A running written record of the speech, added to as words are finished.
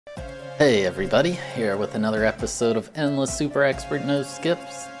Hey everybody, here with another episode of Endless Super Expert No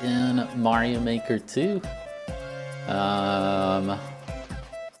Skips in Mario Maker 2.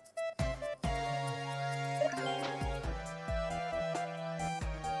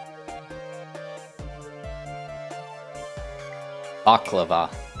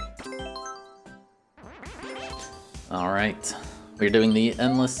 Baklava. Alright, we're doing the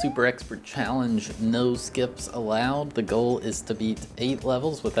Endless Super Expert Challenge, no skips allowed. The goal is to beat 8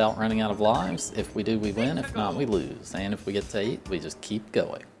 levels without running out of lives. If we do, we win. If not, we lose. And if we get to 8, we just keep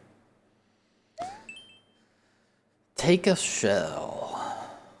going. Take a shell.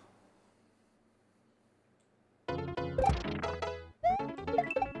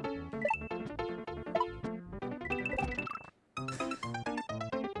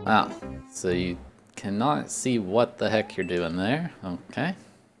 Wow, so you cannot see what the heck you're doing there. Okay.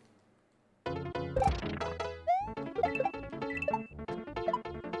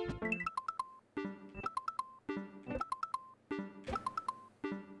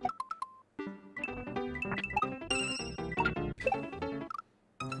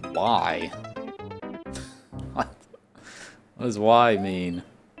 Why? What does why mean?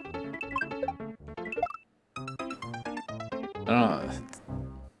 I don't know.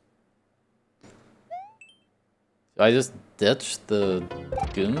 Do I just ditch the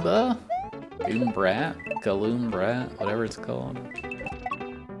Goomba? Goombrat? Galoombrat? Whatever it's called.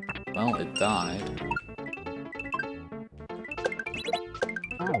 Well, it died.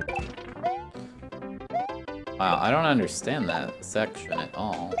 Wow, I don't understand that section at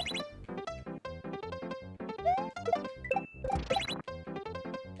all.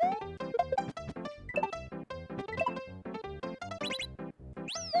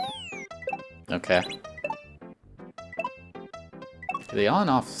 Okay. The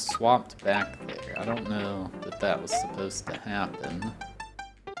on-off swapped back there. I don't know that that was supposed to happen.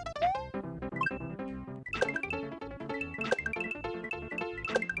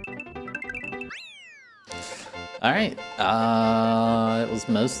 Alright, it was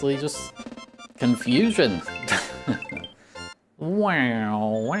mostly just confusion.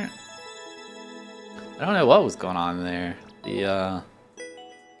 Wow. I don't know what was going on there.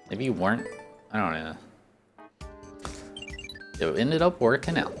 Maybe you weren't, I don't know. It ended up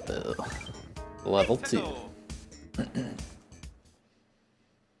working out though. Level 2.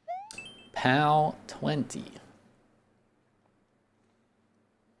 POW 20.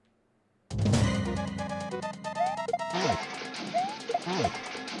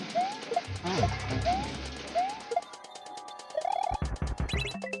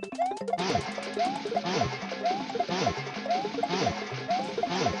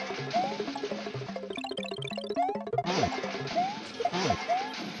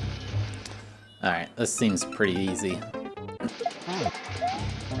 Alright, this seems pretty easy.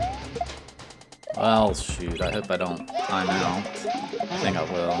 Well, shoot, I hope I don't time out. I think I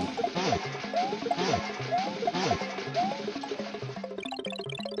will.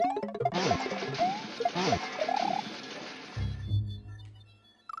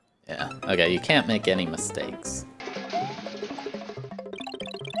 Yeah, okay, you can't make any mistakes.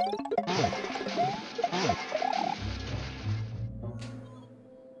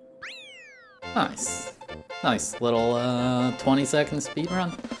 Nice. Nice little 20-second speed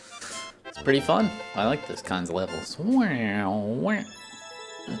run. It's pretty fun. I like those kinds of levels.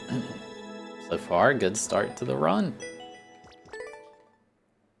 So far, good start to the run.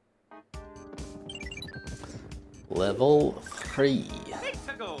 Level 3.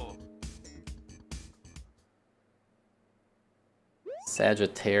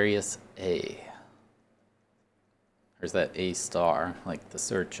 Sagittarius A. Or is that A star, like the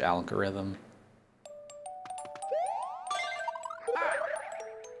search algorithm?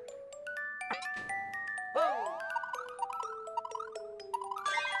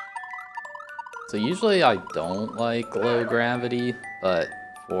 So usually I don't like low gravity, but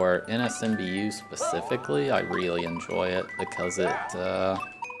for NSMBU specifically, I really enjoy it because it, I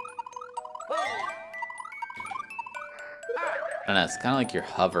don't know, it's kind of like you're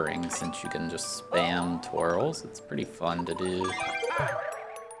hovering since you can just spam twirls. It's pretty fun to do.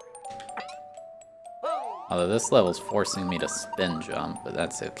 Although this level's forcing me to spin jump, but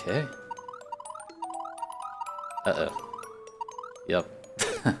that's okay. Uh-oh. Yep.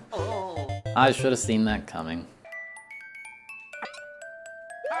 I should have seen that coming.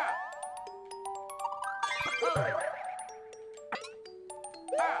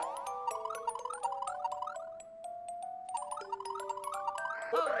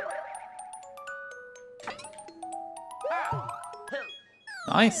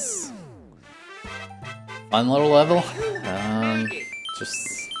 Nice. Fun little level.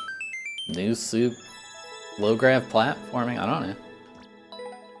 Just New soup, low grav platforming, I don't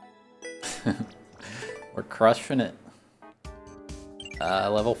know. We're crushing it.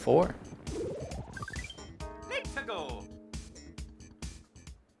 Level 4. Let's go.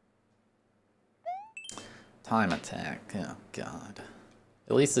 Time attack, oh god.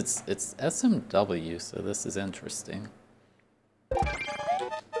 At least it's SMW, so this is interesting. Like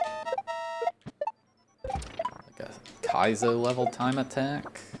a Kaizo level time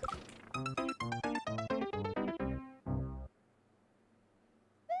attack.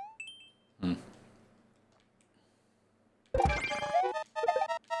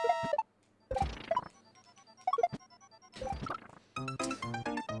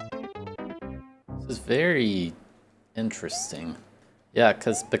 This is very interesting. Yeah,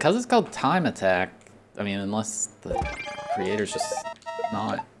 because it's called time attack, I mean, unless the creator's just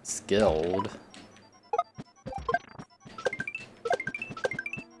not skilled.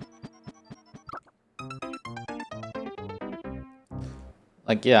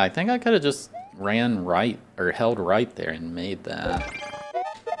 Like, yeah, I think I could have just ran right, or held right there and made that.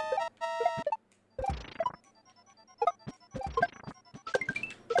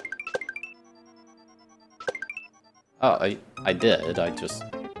 Oh, I did, I just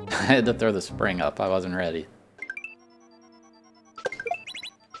I had to throw the spring up, I wasn't ready.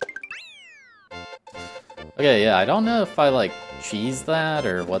 Okay, yeah, I don't know if I like cheese that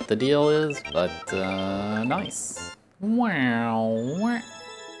or what the deal is, but nice. Wow.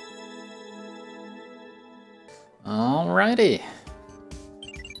 Alrighty.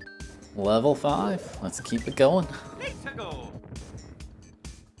 Level 5, let's keep it going. Let's go.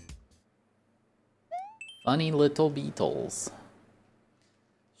 Funny little beetles.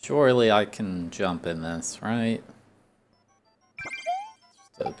 Surely I can jump in this, right?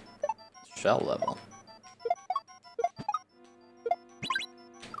 Just a shell level.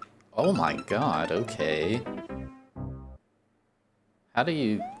 Oh my god, okay. How do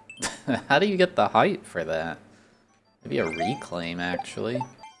you how do you get the height for that? Maybe a reclaim actually.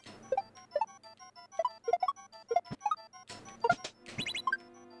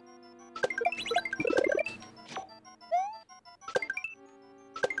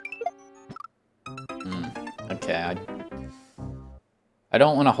 Okay, I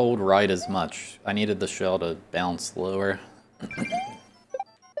don't want to hold right as much. I needed the shell to bounce lower.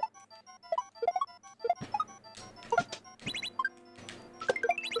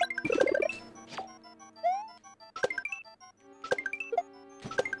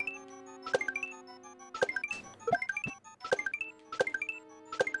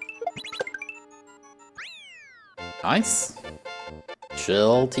 Nice.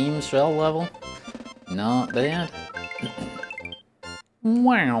 Chill team shell level. Not bad.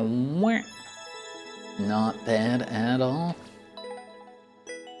 Wow. Not bad at all.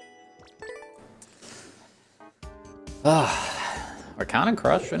 We're kind of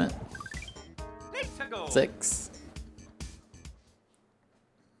crushing it. 6.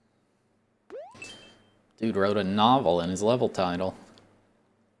 Dude wrote a novel in his level title.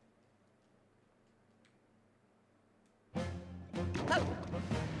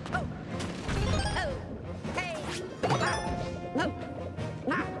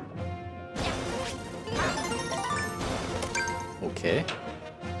 Okay.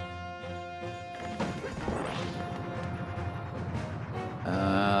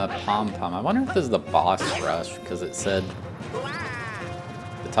 Pom-pom. I wonder if this is the boss rush, because it said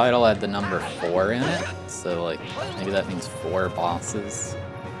the title had the number 4 in it, so like maybe that means 4 bosses.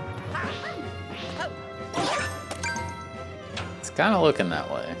 It's kind of looking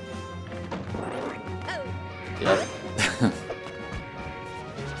that way. Yep.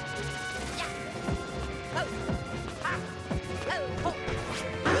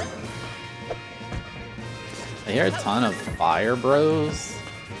 I hear a ton of fire bros.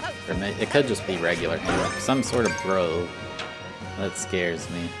 Or it could just be regular him. Some sort of bro. That scares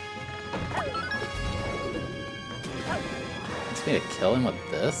me. Wants me to kill him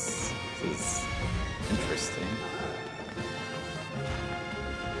with this? This is interesting.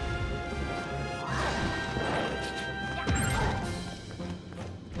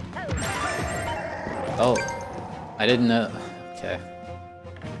 Oh, I didn't know. Okay.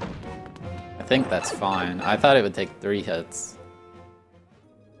 I think that's fine. I thought it would take 3 hits.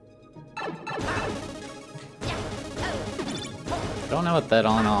 I don't know what that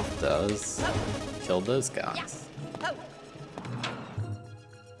on-off does. Killed those guys.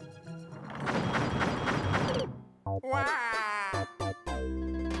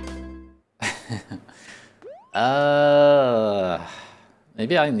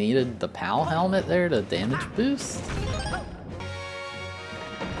 Maybe I needed the PAL helmet there to damage boost?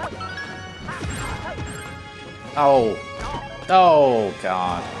 Oh. Oh,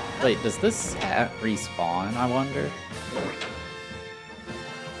 God. Wait, does this hat respawn, I wonder?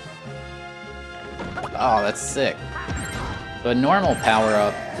 Oh, that's sick. So a normal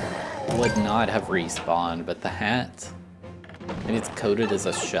power-up would not have respawned, but the hat... Maybe it's coded as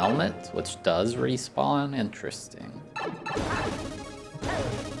a Shelmet, which does respawn? Interesting.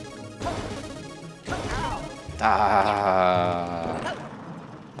 Ah.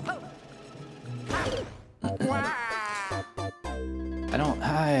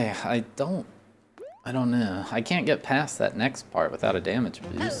 I don't know. I can't get past that next part without a damage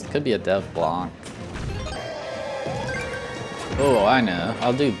boost. Could be a dev block. Oh, I know.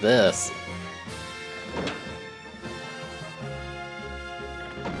 I'll do this.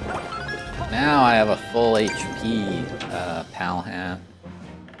 Now I have a full HP pal hat.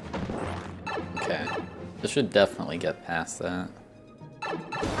 Okay. This should definitely get past that.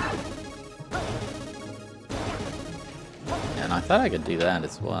 And I thought I could do that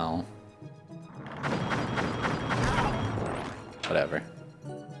as well. Whatever.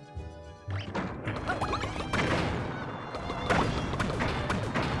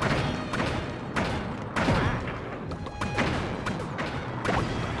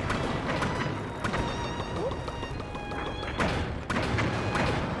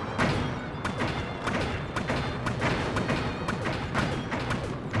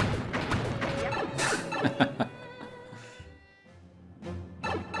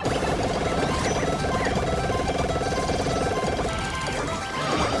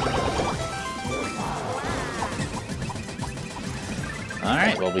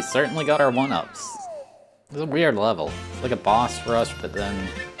 Alright, well we certainly got our 1-ups. It's a weird level. It's like a boss rush, but then...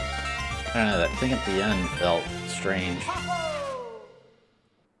 I don't know, that thing at the end felt strange.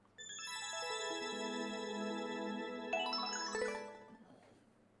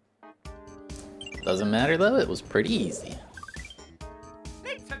 Doesn't matter though, it was pretty easy.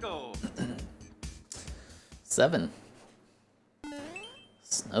 7.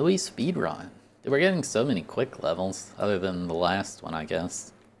 Snowy speedrun. Dude, we're getting so many quick levels, other than the last one, I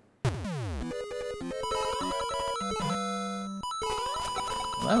guess. Well,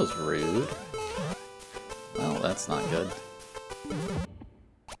 that was rude. Well, that's not good.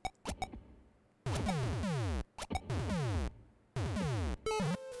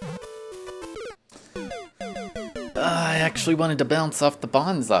 I actually wanted to bounce off the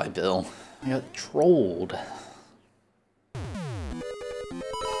bonsai bill. I got trolled.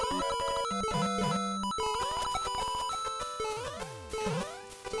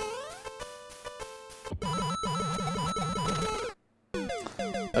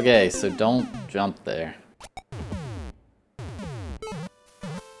 Okay, so don't jump there.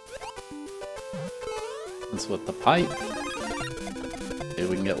 That's with the pipe. Maybe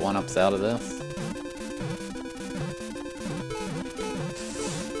we can get 1-ups out of this.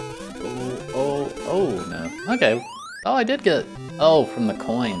 Oh no. Okay. Oh, I did get... Oh, from the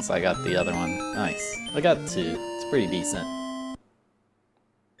coins I got the other one. Nice. I got 2. It's pretty decent.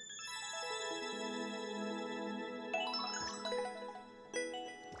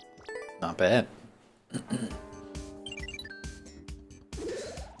 Not bad.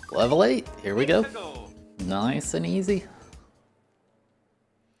 Level 8. Here we go. Nice and easy.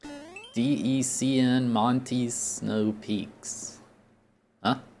 DECN Monty's Snow Peaks.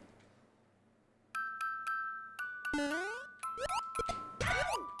 Huh?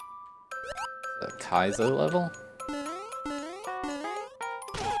 A Kaizo level?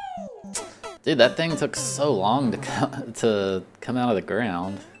 Dude, that thing took so long to come out of the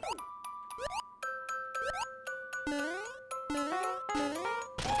ground.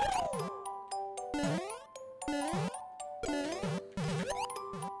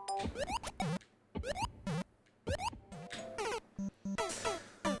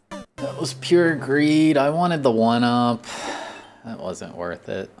 That was pure greed. I wanted the 1-up. That wasn't worth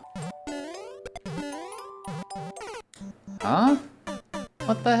it. Huh?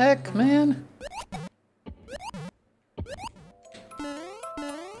 What the heck, man?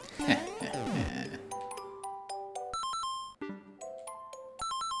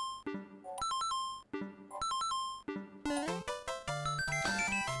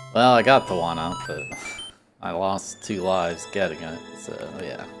 Well, I got the 1-up, but I lost 2 lives getting it, so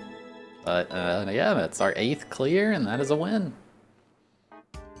yeah. But yeah, that's our 8th clear, and that is a win.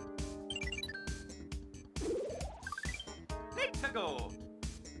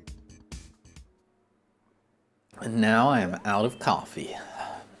 And now I am out of coffee.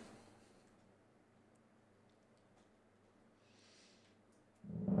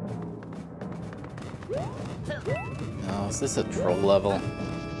 Oh, is this a troll level?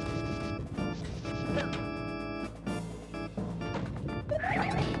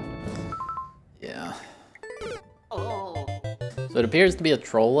 So it appears to be a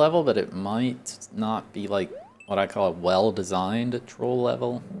troll level, but it might not be like what I call a well-designed troll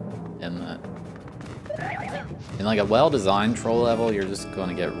level. In like a well-designed troll level, you're just going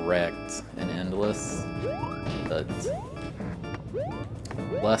to get wrecked in Endless. But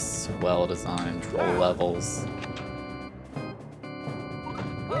less well-designed troll levels.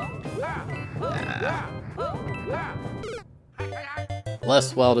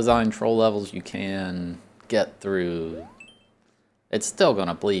 Less well-designed troll levels you can get through. It's still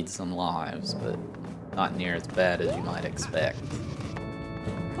gonna bleed some lives, but not near as bad as you might expect.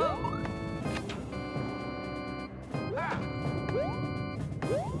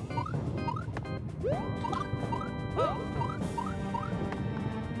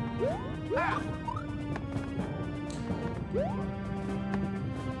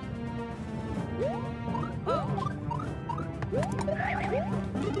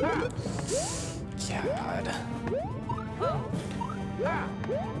 God.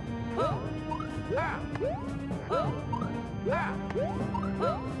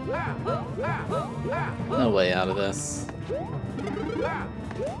 No way out of this.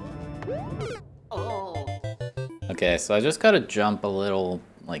 Okay, so I just gotta jump a little,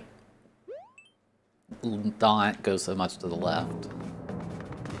 like, not go so much to the left.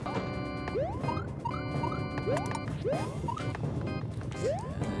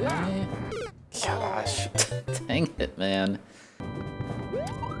 Okay. Gosh, dang it, man.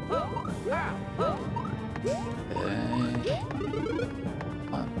 Okay.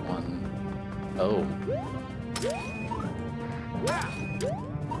 One. Oh.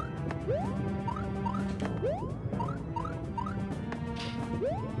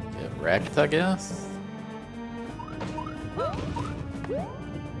 Get wrecked, I guess?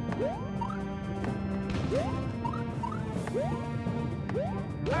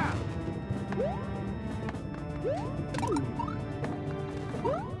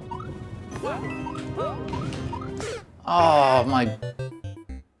 Oh, my...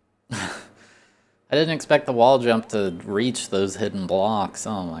 I didn't expect the wall jump to reach those hidden blocks.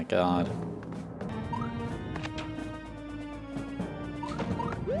 Oh my god.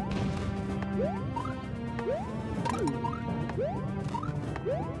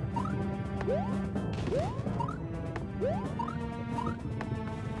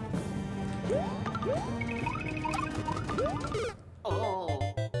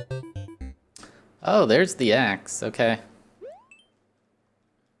 Oh, there's the axe. Okay.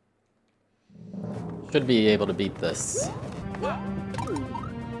 Should be able to beat this.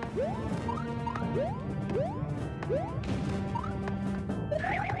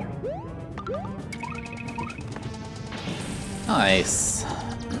 Nice.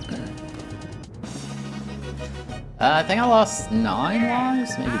 I think I lost 9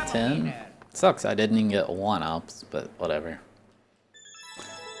 lives, maybe 10. Sucks I didn't even get 1-ups, but whatever.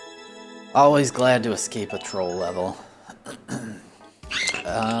 Always glad to escape a troll level.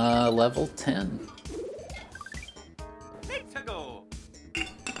 Level 10.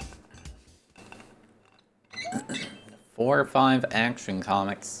 4 or 5 Action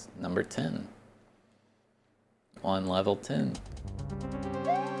Comics, number 10. On level 10.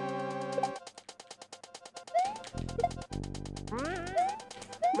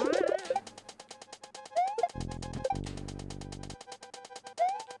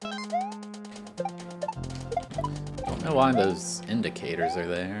 Don't know why those indicators are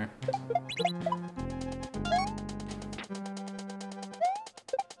there.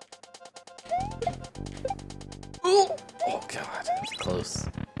 Oh god, that was close.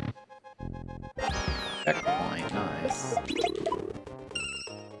 Checkpoint, nice.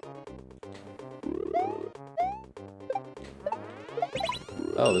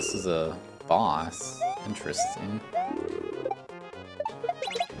 Oh, this is a boss. Interesting.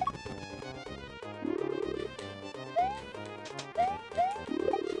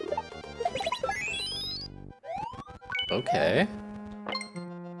 Okay.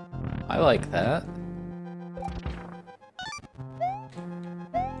 I like that.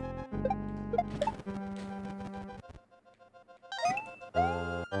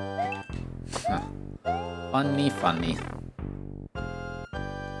 Funny, funny.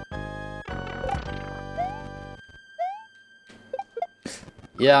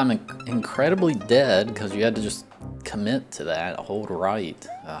 Yeah, I'm incredibly dead because you had to just commit to that, hold right.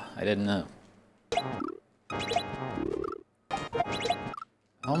 I didn't know.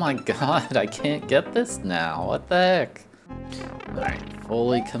 Oh my god, I can't get this now. What the heck? Alright,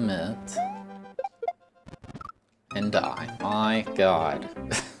 fully commit. And die. My god.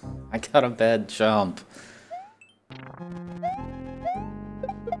 I got a bad jump.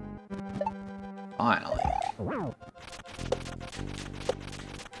 Finally.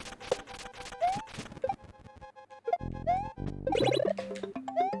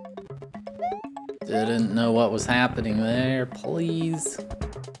 Didn't know what was happening there, please.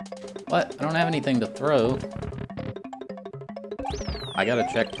 What? I don't have anything to throw. I got a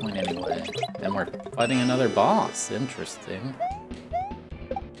checkpoint anyway. And we're fighting another boss. Interesting.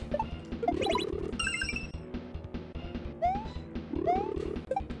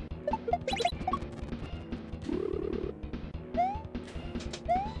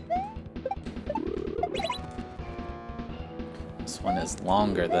 This one is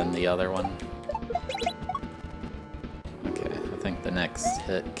longer than the other one. Okay, I think the next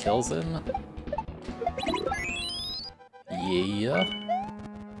hit kills him. Yeah.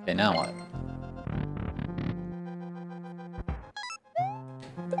 Okay, now what?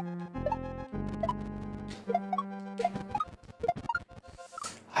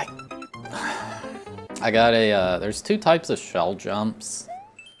 I got a, there's two types of shell jumps.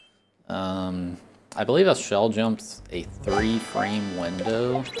 I believe a shell jump's a 3-frame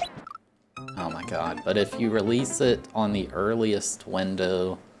window. Oh my god, but if you release it on the earliest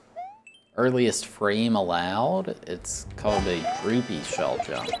window, earliest frame allowed, it's called a droopy shell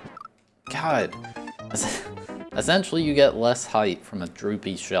jump. God, essentially you get less height from a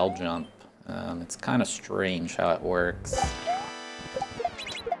droopy shell jump. It's kind of strange how it works.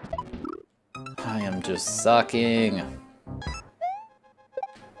 I am just sucking.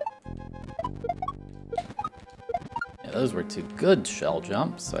 Yeah, those were two good shell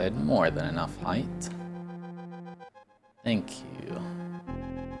jumps, so I had more than enough height. Thank you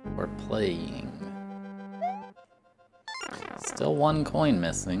for playing. Still one coin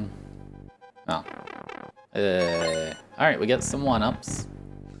missing. Oh. Alright, we get some 1-ups.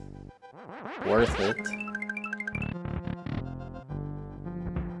 Worth it.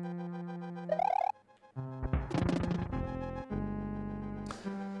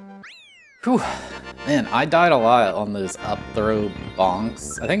 Whew. Man, I died a lot on those up throw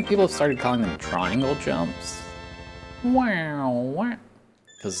bonks. I think people have started calling them triangle jumps. Wow.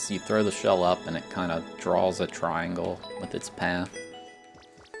 Because you throw the shell up and it kind of draws a triangle with its path.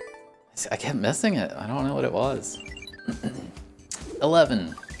 I kept missing it. I don't know what it was.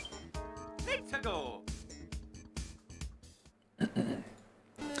 11.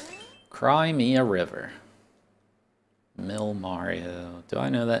 Cry Me a River. Mill Mario. Do I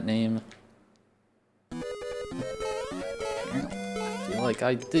know that name? I feel like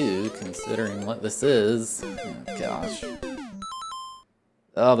I do, considering what this is. Oh, gosh.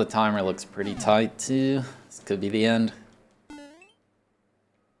 Oh, the timer looks pretty tight, too. This could be the end.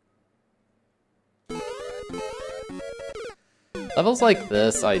 Levels like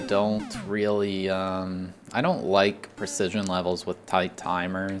this, I don't really, I don't like precision levels with tight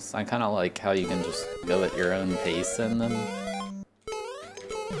timers. I kind of like how you can just go at your own pace in them.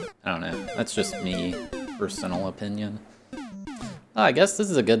 I don't know, that's just me, personal opinion. Oh, I guess this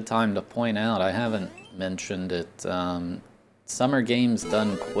is a good time to point out, I haven't mentioned it, Summer Games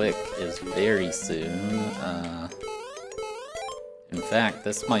Done Quick is very soon. In fact,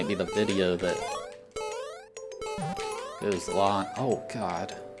 this might be the video that goes live. Oh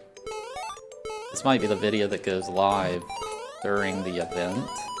god. This might be the video that goes live during the event.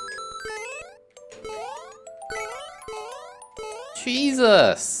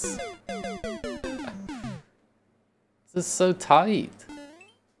 Jesus! This is so tight.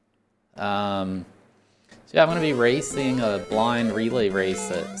 So yeah, I'm gonna be racing a blind relay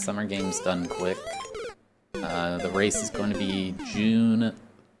race at Summer Games Done Quick. The race is going to be June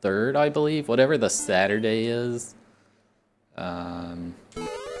 3rd, I believe, whatever the Saturday is.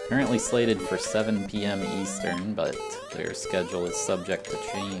 Currently slated for 7 p.m. Eastern, but their schedule is subject to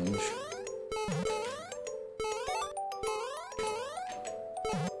change.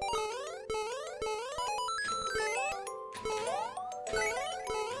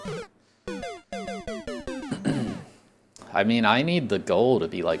 I mean, I need the goal to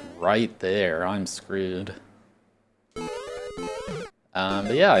be, like, right there. I'm screwed.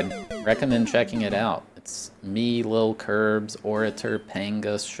 But yeah, I'd recommend checking it out. It's me, Lil Curbs, Orator,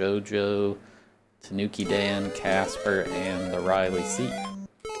 Pangus, Shoujo, Tanuki Dan, Casper, and the Riley C.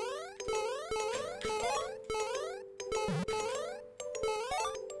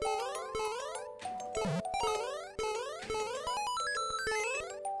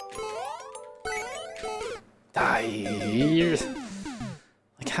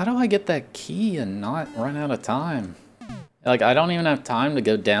 Like, how do I get that key and not run out of time? Like, I don't even have time to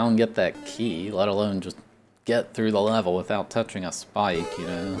go down and get that key, let alone just get through the level without touching a spike, you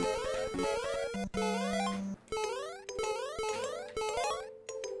know?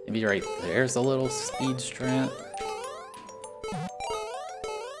 Maybe right there's a little speed strat.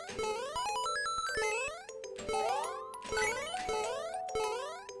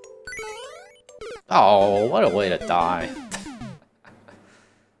 Oh, what a way to die.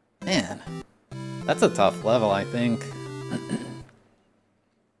 Man, that's a tough level, I think.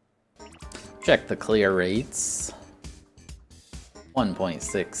 Check the clear rates.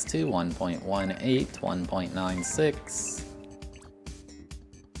 1.62, 1.18, 1.96,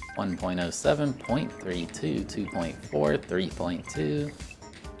 1.07, 0.32, 2.4, 3.2,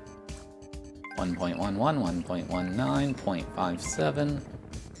 1.11, 1.19, 0.57.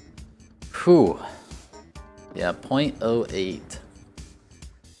 Whew. Yeah, 0.08.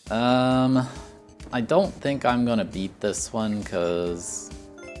 I don't think I'm gonna beat this one because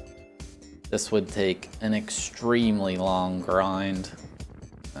this would take an extremely long grind.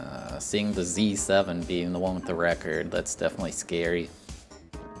 Seeing the Z7 being the one with the record, that's definitely scary.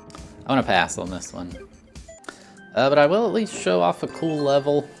 I'm gonna pass on this one. But I will at least show off a cool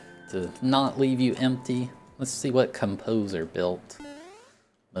level to not leave you empty. Let's see what Composer built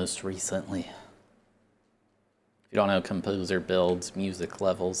most recently. If you don't know, Composer builds music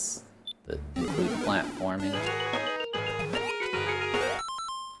levels that include platforming.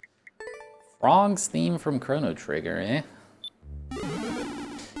 Frog's theme from Chrono Trigger, eh?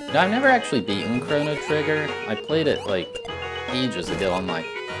 You know, I've never actually beaten Chrono Trigger. I played it like ages ago on my...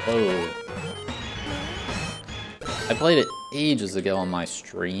 Oh. I played it ages ago on my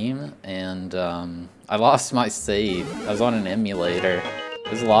stream, and I lost my save. I was on an emulator.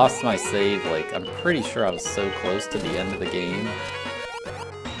 I just lost my save, like, I'm pretty sure I was so close to the end of the game.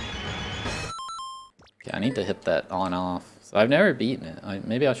 Okay, I need to hit that on-off. So I've never beaten it.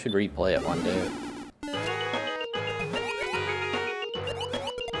 Maybe I should replay it one day.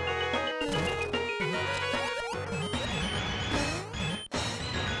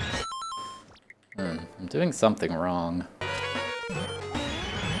 I'm doing something wrong.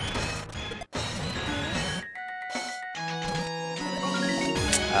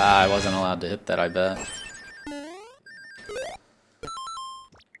 I wasn't allowed to hit that, I bet.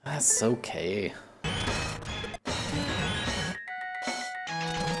 That's okay.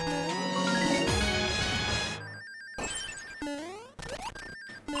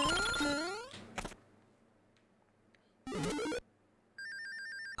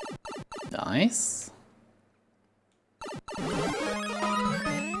 Nice.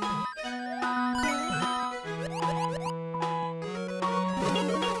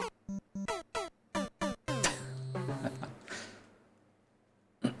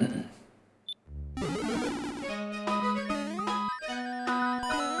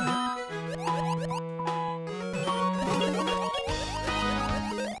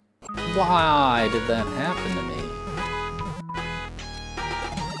 Why did that happen to me?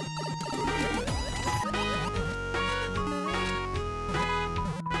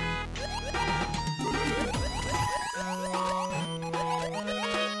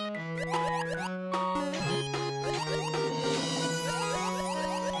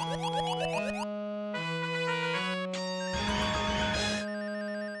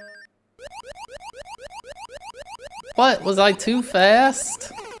 What? Was I too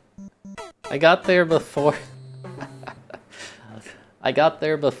fast? I got there before... I got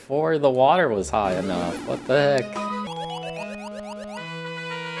there before the water was high enough. What the heck?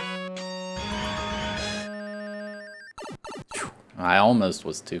 I almost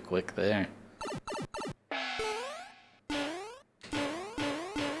was too quick there.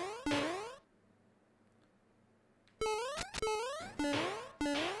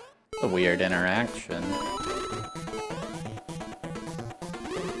 A weird interaction.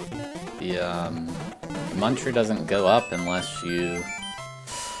 The Muncher doesn't go up unless you...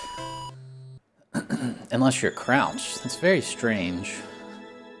 unless you're crouched. That's very strange.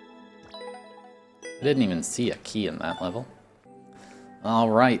 I didn't even see a key in that level.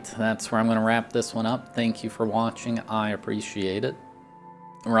 Alright, that's where I'm going to wrap this one up. Thank you for watching. I appreciate it.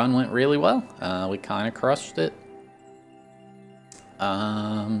 The run went really well. We kind of crushed it.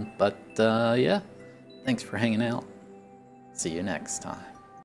 Yeah. Thanks for hanging out. See you next time.